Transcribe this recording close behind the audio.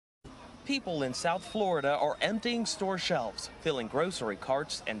People in South Florida are emptying store shelves, filling grocery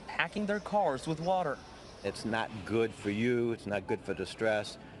carts, and packing their cars with water. It's not good for you. It's not good for the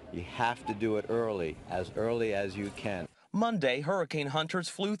stress. You have to do it early as you can. Monday, hurricane hunters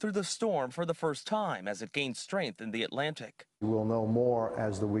flew through the storm for the first time as it gained strength in the Atlantic. We'll know more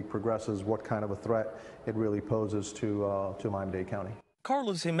as the week progresses what kind of a threat it really poses to Miami-Dade County.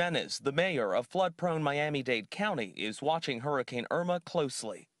 Carlos Jimenez, the mayor of flood-prone Miami-Dade County, is watching Hurricane Irma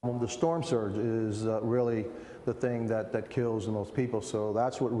closely. The storm surge is really the thing that kills the most people, so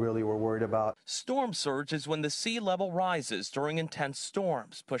that's what really we're worried about. Storm surge is when the sea level rises during intense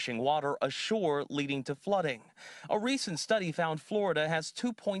storms, pushing water ashore, leading to flooding. A recent study found Florida has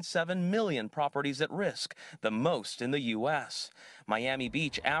 2.7 million properties at risk, the most in the U.S. Miami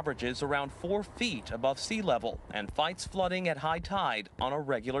Beach averages around 4 feet above sea level and fights flooding at high tide on a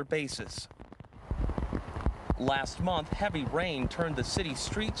regular basis. Last month, heavy rain turned the city's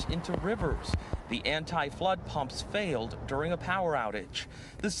streets into rivers. The anti-flood pumps failed during a power outage.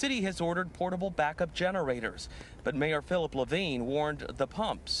 The city has ordered portable backup generators, but Mayor Philip Levine warned the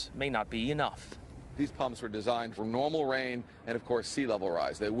pumps may not be enough. These pumps were designed for normal rain and, of course, sea level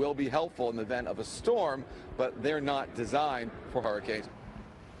rise. They will be helpful in the event of a storm, but they're not designed for hurricanes.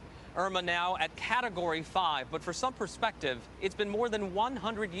 Irma now at Category 5, but for some perspective, it's been more than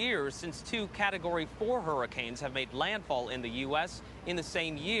 100 years since 2 Category 4 hurricanes have made landfall in the U.S. in the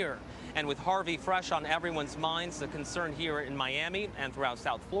same year. And with Harvey fresh on everyone's minds, the concern here in Miami and throughout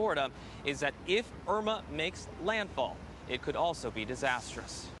South Florida is that if Irma makes landfall, it could also be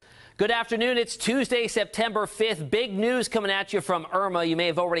disastrous. Good afternoon. It's Tuesday, September 5th. Big news coming at you from Irma. You may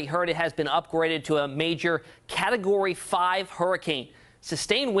have already heard it has been upgraded to a major Category 5 hurricane.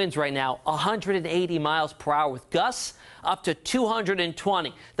 Sustained winds right now, 180 miles per hour with gusts up to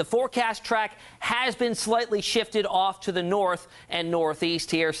 220. The forecast track has been slightly shifted off to the north and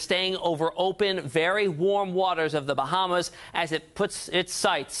northeast here, staying over open, very warm waters of the Bahamas as it puts its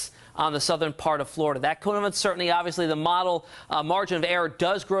sights on the southern part of Florida. That cone of uncertainty, obviously the model margin of error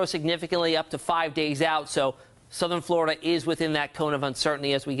does grow significantly up to 5 days out. So southern Florida is within that cone of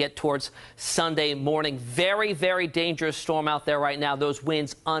uncertainty as we get towards Sunday morning. Very, very dangerous storm out there right now. Those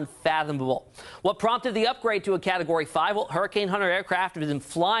winds unfathomable. What prompted the upgrade to a Category 5? Well, Hurricane Hunter aircraft have been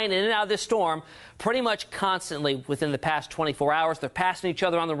flying in and out of this storm pretty much constantly within the past 24 hours. They're passing each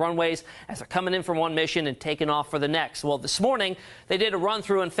other on the runways as they're coming in from one mission and taking off for the next. Well, this morning they did a run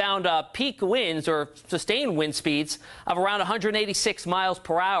through and found peak winds or sustained wind speeds of around 186 miles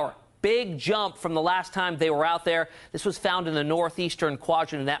per hour. Big jump from the last time they were out there. This was found in the northeastern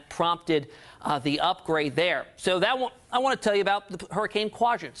quadrant, and that prompted the upgrade there. So I want to tell you about the hurricane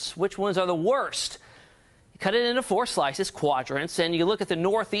quadrants. Which ones are the worst? You cut it into 4 slices, quadrants, and you look at the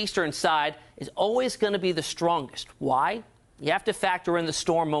northeastern side is always going to be the strongest. Why? You have to factor in the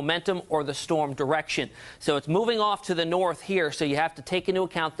storm momentum or the storm direction. So it's moving off to the north here, so you have to take into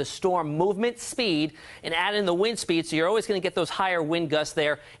account the storm movement speed and add in the wind speed, so you're always going to get those higher wind gusts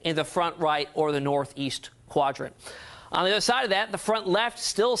there in the front right or the northeast quadrant. On the other side of that, the front left,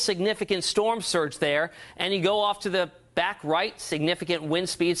 still significant storm surge there, and you go off to the back right, significant wind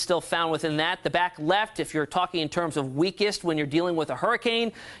speed still found within that. The back left, if you're talking in terms of weakest when you're dealing with a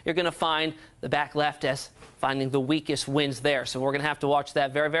hurricane, you're going to find the back left as finding the weakest winds there. So we're going to have to watch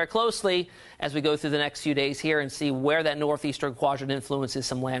that very, very closely as we go through the next few days here and see where that northeastern quadrant influences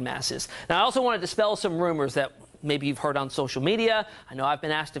some land masses. Now, I also want to dispel some rumors that maybe you've heard on social media. I know I've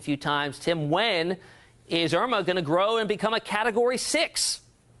been asked a few times, Tim, when is Irma going to grow and become a Category 6?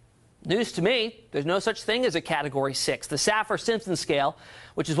 News to me, there's no such thing as a Category 6. The Saffir-Simpson scale,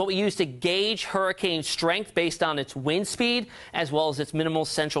 which is what we use to gauge hurricane strength based on its wind speed as well as its minimal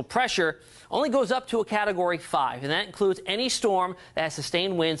central pressure, only goes up to a Category 5, and that includes any storm that has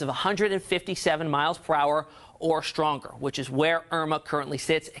sustained winds of 157 miles per hour or stronger, which is where Irma currently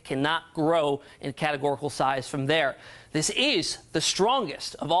sits. It cannot grow in categorical size from there. This is the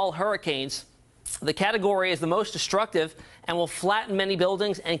strongest of all hurricanes. The category is the most destructive and will flatten many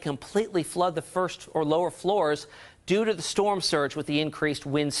buildings and completely flood the first or lower floors due to the storm surge with the increased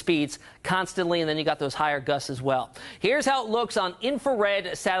wind speeds constantly, and then you got those higher gusts as well. Here's how it looks on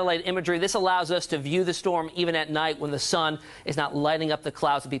infrared satellite imagery. This allows us to view the storm even at night when the sun is not lighting up the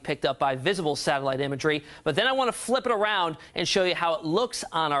clouds to be picked up by visible satellite imagery. But then I want to flip it around and show you how it looks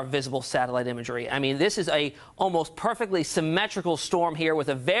on our visible satellite imagery. I mean, this is a almost perfectly symmetrical storm here with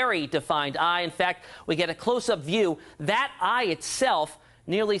a very defined eye. In fact, we get a close-up view. That eye itself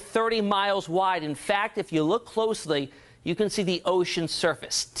nearly 30 miles wide. In fact, if you look closely, you can see the ocean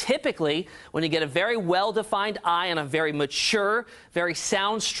surface. Typically, when you get a very well-defined eye on a very mature, very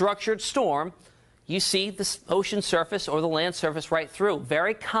sound-structured storm, you see the ocean surface or the land surface right through.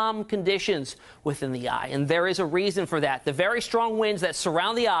 Very calm conditions within the eye, and there is a reason for that. The very strong winds that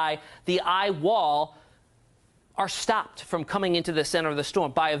surround the eye wall, are stopped from coming into the center of the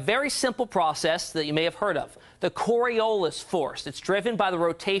storm by a very simple process that you may have heard of, the Coriolis force. It's driven by the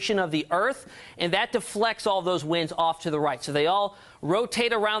rotation of the Earth, and that deflects all those winds off to the right. So they all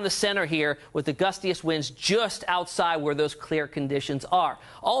rotate around the center here with the gustiest winds just outside where those clear conditions are.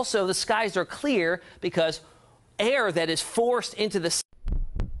 Also, the skies are clear because air that is forced into the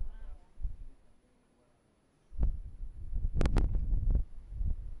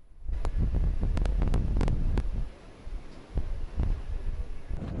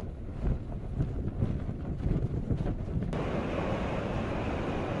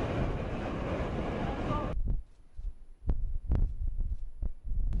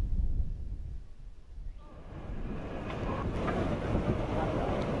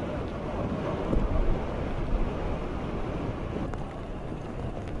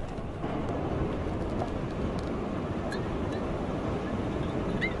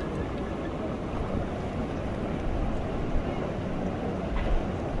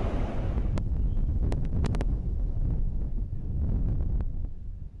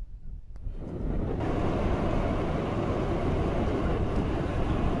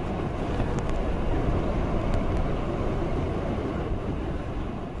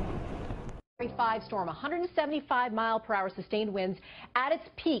storm, 175-mile-per-hour sustained winds. At its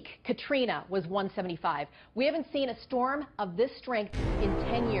peak, Katrina was 175. We haven't seen a storm of this strength in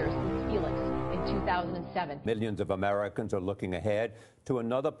 10 years since Felix in 2007. Millions of Americans are looking ahead to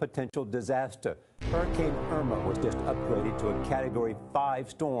another potential disaster. Hurricane Irma was just upgraded to a Category 5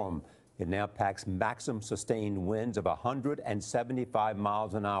 storm. It now packs maximum sustained winds of 175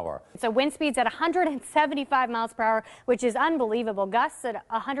 miles an hour. So wind speeds at 175 miles per hour, which is unbelievable. Gusts at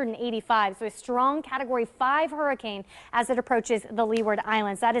 185. So a strong Category 5 hurricane as it approaches the Leeward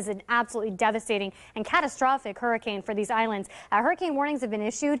Islands. That is an absolutely devastating and catastrophic hurricane for these islands. Hurricane warnings have been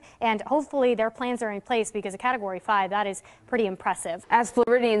issued, and hopefully their plans are in place because a Category 5, that is pretty impressive. As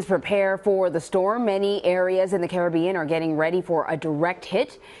Floridians prepare for the storm, many areas in the Caribbean are getting ready for a direct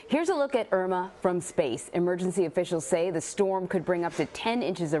hit. Here's a look at Irma from space. Emergency officials say the storm could bring up to 10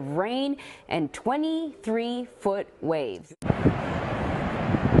 inches of rain and 23-foot waves.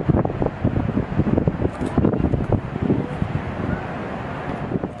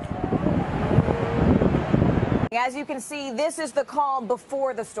 As you can see, this is the calm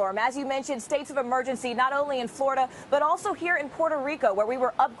before the storm. As you mentioned, states of emergency not only in Florida, but also here in Puerto Rico, where we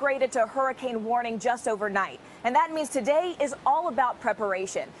were upgraded to hurricane warning just overnight. And that means today is all about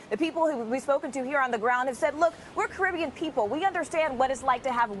preparation. The people who we've spoken to here on the ground have said, look, we're Caribbean people. We understand what it's like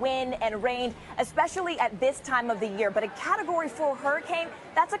to have wind and rain, especially at this time of the year. But a Category 4 hurricane,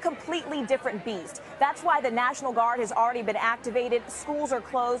 that's a completely different beast. That's why the National Guard has already been activated. Schools are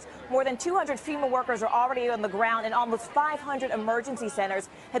closed. More than 200 FEMA workers are already on the ground, and almost 500 emergency centers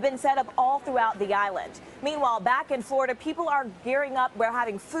have been set up all throughout the island. Meanwhile, back in Florida, people are gearing up. We're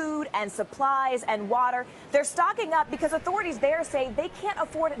having food and supplies and water. They're stocking up because authorities there say they can't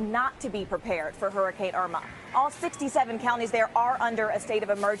afford not to be prepared for Hurricane Irma. All 67 counties there are under a state of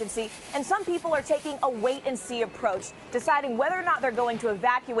emergency, and some people are taking a wait-and-see approach, deciding whether or not they're going to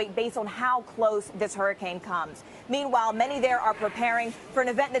evacuate based on how close this hurricane comes. Meanwhile, many there are preparing for an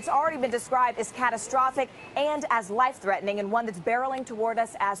event that's already been described as catastrophic and as life-threatening, and one that's barreling toward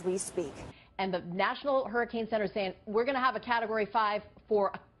us as we speak. And the National Hurricane Center is saying we're going to have a Category 5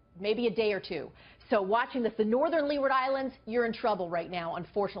 for maybe a day or two. So watching this, the northern Leeward Islands, you're in trouble right now,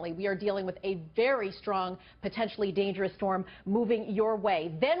 unfortunately. We are dealing with a very strong, potentially dangerous storm moving your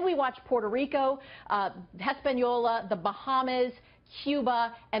way. Then we watch Puerto Rico, Hispaniola, the Bahamas,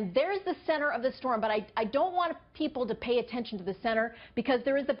 Cuba, and there's the center of the storm. But I don't want people to pay attention to the center because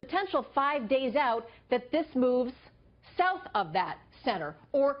there is the potential 5 days out that this moves south of that center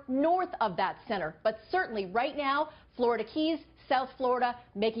or north of that center. But certainly right now, Florida Keys, South Florida,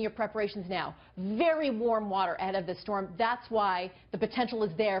 making your preparations now. Very warm water ahead of the storm. That's why the potential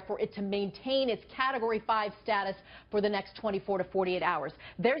is there for it to maintain its Category 5 status for the next 24 to 48 hours.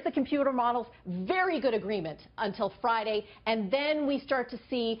 There's the computer models. Very good agreement until Friday. And then we start to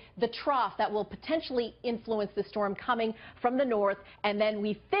see the trough that will potentially influence the storm coming from the north. And then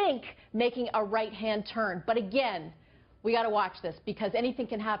we think making a right-hand turn. But again, we got to watch this because anything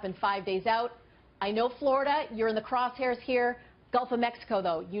can happen 5 days out. I know Florida, you're in the crosshairs here. Gulf of Mexico,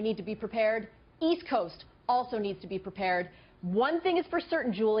 though, you need to be prepared. East Coast also needs to be prepared. One thing is for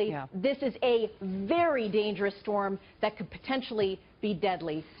certain, Julie, this is a very dangerous storm that could potentially be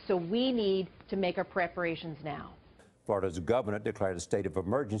deadly. So we need to make our preparations now. Florida's governor declared a state of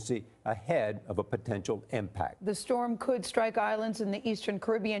emergency ahead of a potential impact. The storm could strike islands in the eastern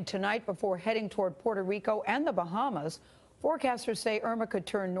Caribbean tonight before heading toward Puerto Rico and the Bahamas. Forecasters say Irma could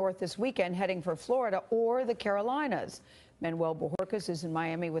turn north this weekend, heading for Florida or the Carolinas. Manuel Bojorquez is in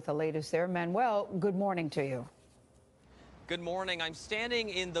Miami with the latest there. Manuel, good morning to you. Good morning. I'm standing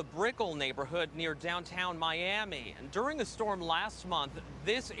in the Brickell neighborhood near downtown Miami. And during a storm last month,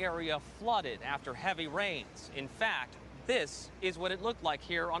 this area flooded after heavy rains. In fact, this is what it looked like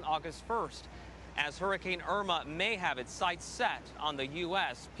here on August 1st. As Hurricane Irma may have its sights set on the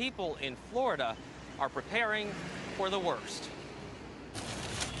U.S., people in Florida are preparing for the worst.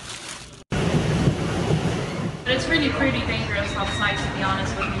 It's really pretty dangerous outside, to be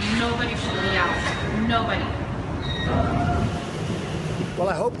honest with you. Nobody should be out. Nobody. Well,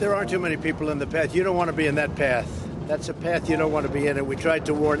 I hope there aren't too many people in the path. You don't want to be in that path. That's a path you don't want to be in, and we tried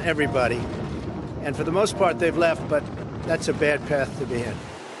to warn everybody. And for the most part, they've left, but that's a bad path to be in.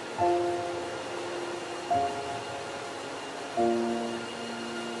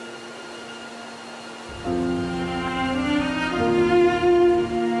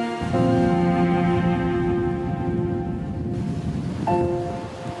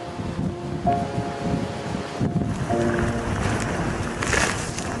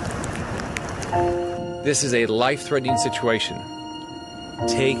 This is a life-threatening situation.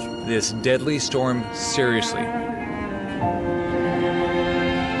 Take this deadly storm seriously.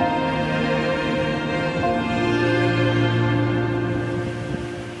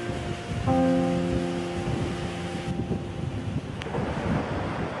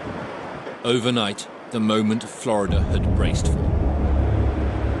 Overnight, the moment Florida had braced for.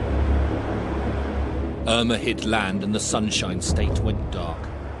 Irma hit land and the Sunshine State went dark.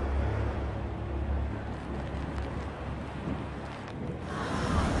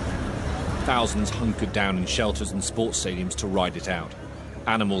 Thousands hunkered down in shelters and sports stadiums to ride it out.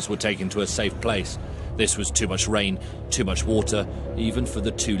 Animals were taken to a safe place. This was too much rain, too much water, even for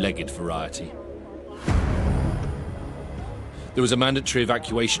the two-legged variety. There was a mandatory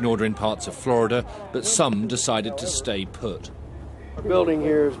evacuation order in parts of Florida, but some decided to stay put. Our building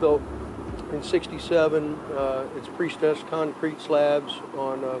here is built in '67. It's prestressed concrete slabs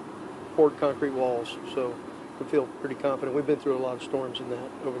on poured concrete walls, so we feel pretty confident. We've been through a lot of storms in that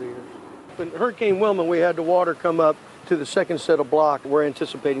over the years. In Hurricane Wilma, we had the water come up to the second set of block. We're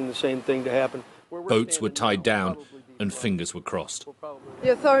anticipating the same thing to happen. Boats were tied down and fingers were crossed.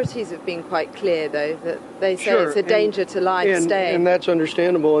 The authorities have been quite clear, though, that they say it's a danger to life staying. And that's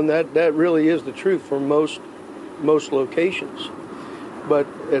understandable, and that really is the truth for most locations. But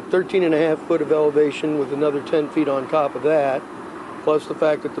at 13.5 foot of elevation with another 10 feet on top of that, plus the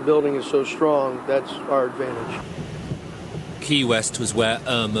fact that the building is so strong, that's our advantage. Key West was where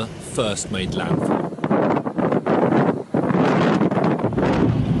Irma first made landfall.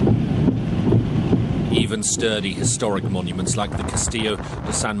 Even sturdy historic monuments like the Castillo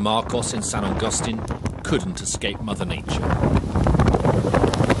de San Marcos in San Agustin couldn't escape Mother Nature.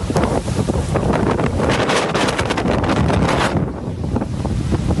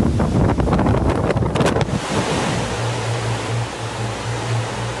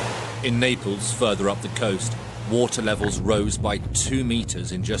 In Naples, further up the coast, water levels rose by 2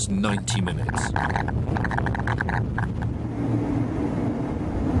 meters in just 90 minutes.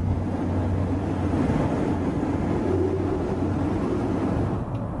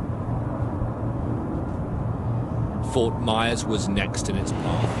 Fort Myers was next in its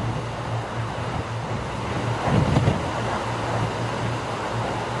path.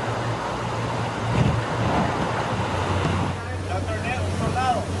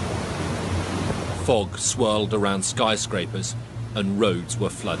 Fog swirled around skyscrapers and roads were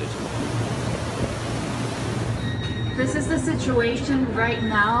flooded. This is the situation right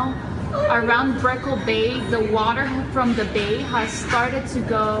now. Around Brickell Bay, the water from the bay has started to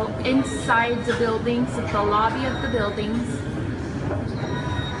go inside the buildings, the lobby of the buildings.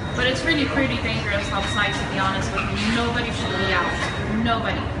 But it's really pretty dangerous outside, to be honest with you. Nobody should be out.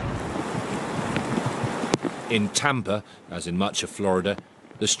 Nobody. In Tampa, as in much of Florida,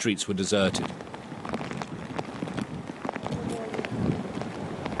 the streets were deserted.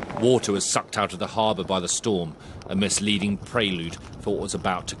 Water was sucked out of the harbour by the storm, a misleading prelude for what was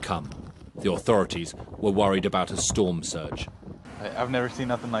about to come. The authorities were worried about a storm surge. I've never seen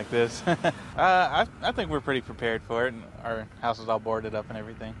nothing like this. I think we're pretty prepared for it. Our house is all boarded up and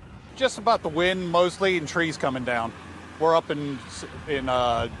everything. Just about the wind mostly and trees coming down. We're up in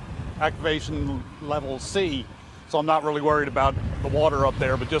activation level C, so I'm not really worried about the water up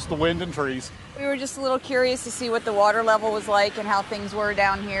there, but just the wind and trees. We were just a little curious to see what the water level was like and how things were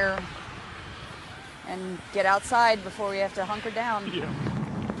down here. and get outside before we have to hunker down. Yeah.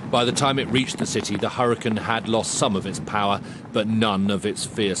 By the time it reached the city, the hurricane had lost some of its power, but none of its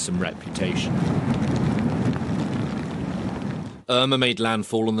fearsome reputation. Irma made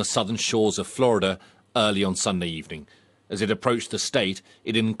landfall on the southern shores of Florida early on Sunday evening. As it approached the state,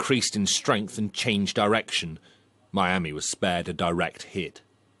 it increased in strength and changed direction. Miami was spared a direct hit.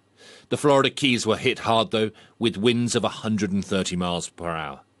 The Florida Keys were hit hard, though, with winds of 130 miles per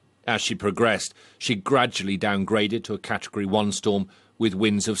hour. As she progressed, she gradually downgraded to a Category 1 storm with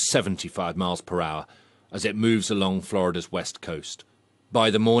winds of 75 miles per hour as it moves along Florida's west coast. By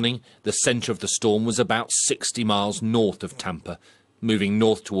the morning, the centre of the storm was about 60 miles north of Tampa, moving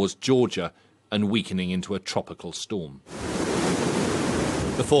north towards Georgia and weakening into a tropical storm.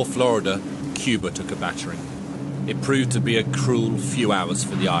 Before Florida, Cuba took a battering. It proved to be a cruel few hours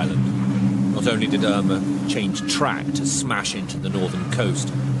for the island. Not only did Irma change track to smash into the northern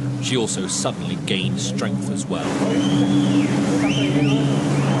coast, she also suddenly gained strength as well.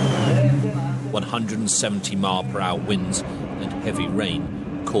 170 mile per hour winds and heavy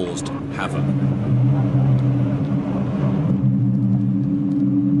rain caused havoc.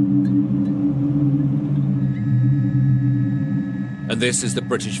 And this is the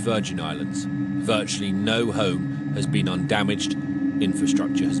British Virgin Islands. Virtually no home has been undamaged.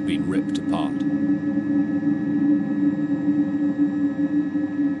 Infrastructure has been ripped apart.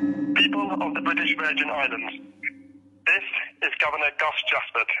 People of the British Virgin Islands, this is Governor Gus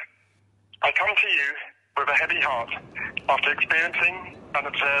Jasper. I come to you with a heavy heart after experiencing and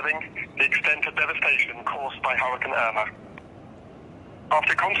observing the extent of devastation caused by Hurricane Irma.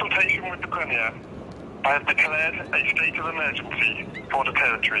 After consultation with the Premier, I have declared a state of emergency for the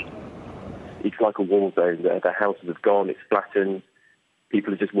territory. It's like a war zone there. The houses have gone, it's flattened.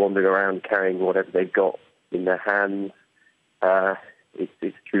 People are just wandering around carrying whatever they've got in their hands.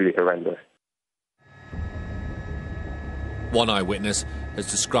 It's truly horrendous. One eyewitness has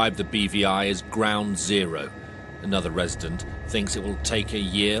described the BVI as ground zero. Another resident thinks it will take a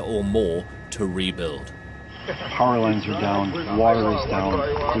year or more to rebuild. Power lines are down, water is down,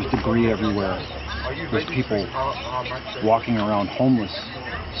 there's debris everywhere. There's people walking around homeless,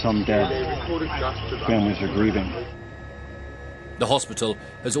 some dead. Families are grieving. The hospital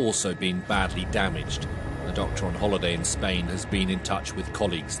has also been badly damaged. A doctor on holiday in Spain has been in touch with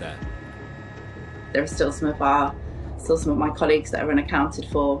colleagues there. There are still some of my colleagues that are unaccounted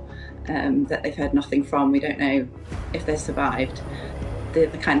for, that they've heard nothing from. We don't know if they survived. They're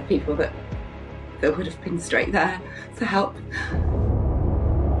the kind of people that would have been straight there to help.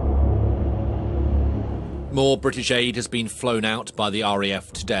 More British aid has been flown out by the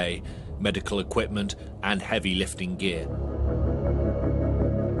RAF today, medical equipment and heavy lifting gear.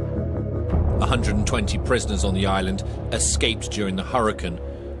 120 prisoners on the island escaped during the hurricane,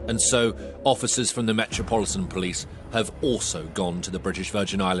 and so officers from the Metropolitan Police have also gone to the British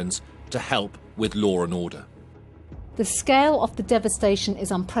Virgin Islands to help with law and order. The scale of the devastation is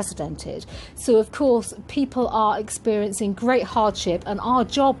unprecedented. So, of course, people are experiencing great hardship, and our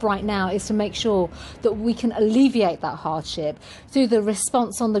job right now is to make sure that we can alleviate that hardship through the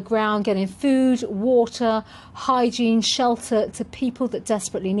response on the ground, getting food, water, hygiene, shelter to people that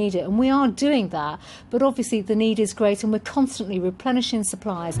desperately need it. And we are doing that, but obviously the need is great, and we're constantly replenishing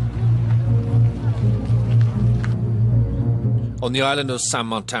supplies. On the island of Saint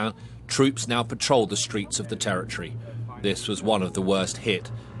Martin, troops now patrol the streets of the territory. This was one of the worst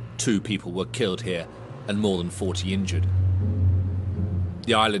hit. 2 people were killed here and more than 40 injured.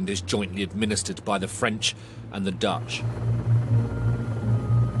 The island is jointly administered by the French and the Dutch.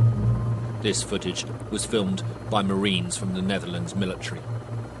 This footage was filmed by Marines from the Netherlands military.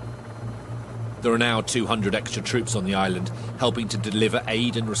 There are now 200 extra troops on the island, helping to deliver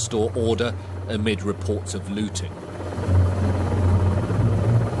aid and restore order amid reports of looting.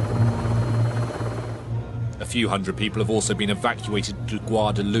 A few hundred people have also been evacuated to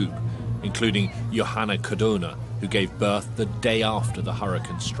Guadeloupe, including Johanna Cardona, who gave birth the day after the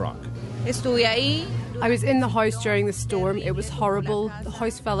hurricane struck. I was in the house during the storm. It was horrible. The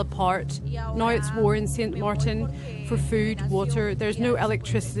house fell apart. Now it's war in St. Martin for food, water. There's no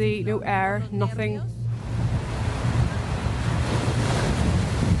electricity, no air, nothing.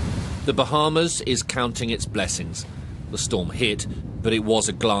 The Bahamas is counting its blessings. The storm hit, but it was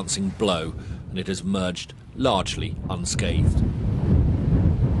a glancing blow, and it has emerged largely unscathed.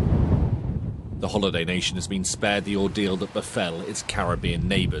 The holiday nation has been spared the ordeal that befell its Caribbean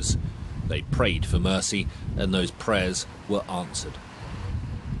neighbours. They prayed for mercy, and those prayers were answered.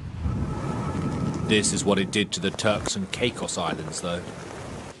 This is what it did to the Turks and Caicos Islands, though.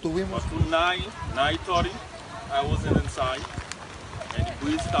 Was 9:30. I wasn't inside, and the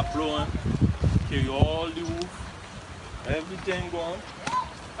breeze stopped blowing. carry all the roof, everything gone.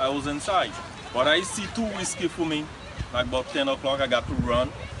 I was inside, but I see too risky for me. Like about 10 o'clock, I got to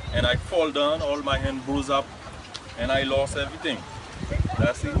run, and I fall down, all my hand bruised up, and I lost everything.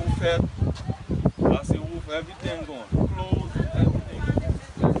 That's the roof head, that's the roof, everything gone. Clothes, everything.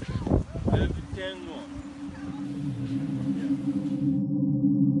 Everything gone.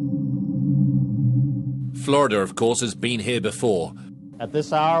 Florida, of course, has been here before. At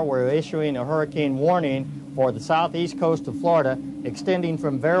this hour, we're issuing a hurricane warning for the southeast coast of Florida, extending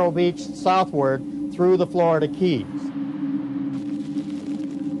from Vero Beach southward through the Florida Keys.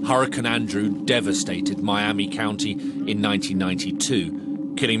 Hurricane Andrew devastated Miami County in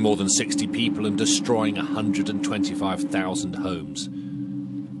 1992, killing more than 60 people and destroying 125,000 homes.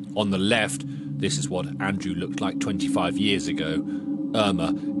 On the left, this is what Andrew looked like 25 years ago.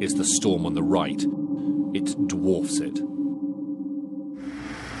 Irma is the storm on the right. It dwarfs it.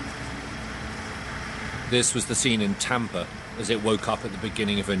 This was the scene in Tampa as it woke up at the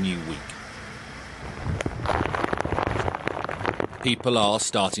beginning of a new week. People are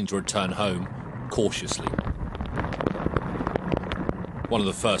starting to return home cautiously. One of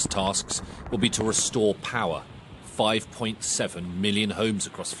the first tasks will be to restore power. 5.7 million homes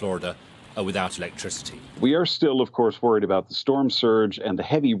across Florida are without electricity. We are still, of course, worried about the storm surge and the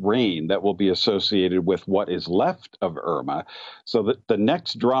heavy rain that will be associated with what is left of Irma. So that the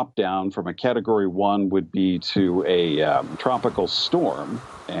next drop down from a Category 1 would be to a tropical storm,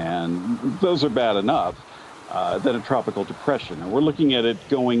 and those are bad enough. Then a tropical depression. And we're looking at it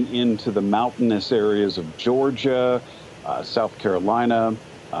going into the mountainous areas of Georgia, South Carolina,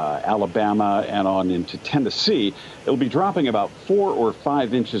 Alabama, and on into Tennessee. It'll be dropping about 4 or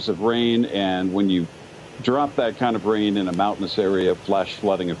 5 inches of rain, and when you drop that kind of rain in a mountainous area, flash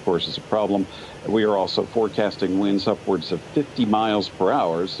flooding, of course, is a problem. We are also forecasting winds upwards of 50 miles per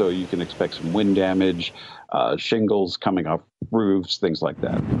hour, so you can expect some wind damage, shingles coming off roofs, things like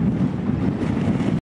that.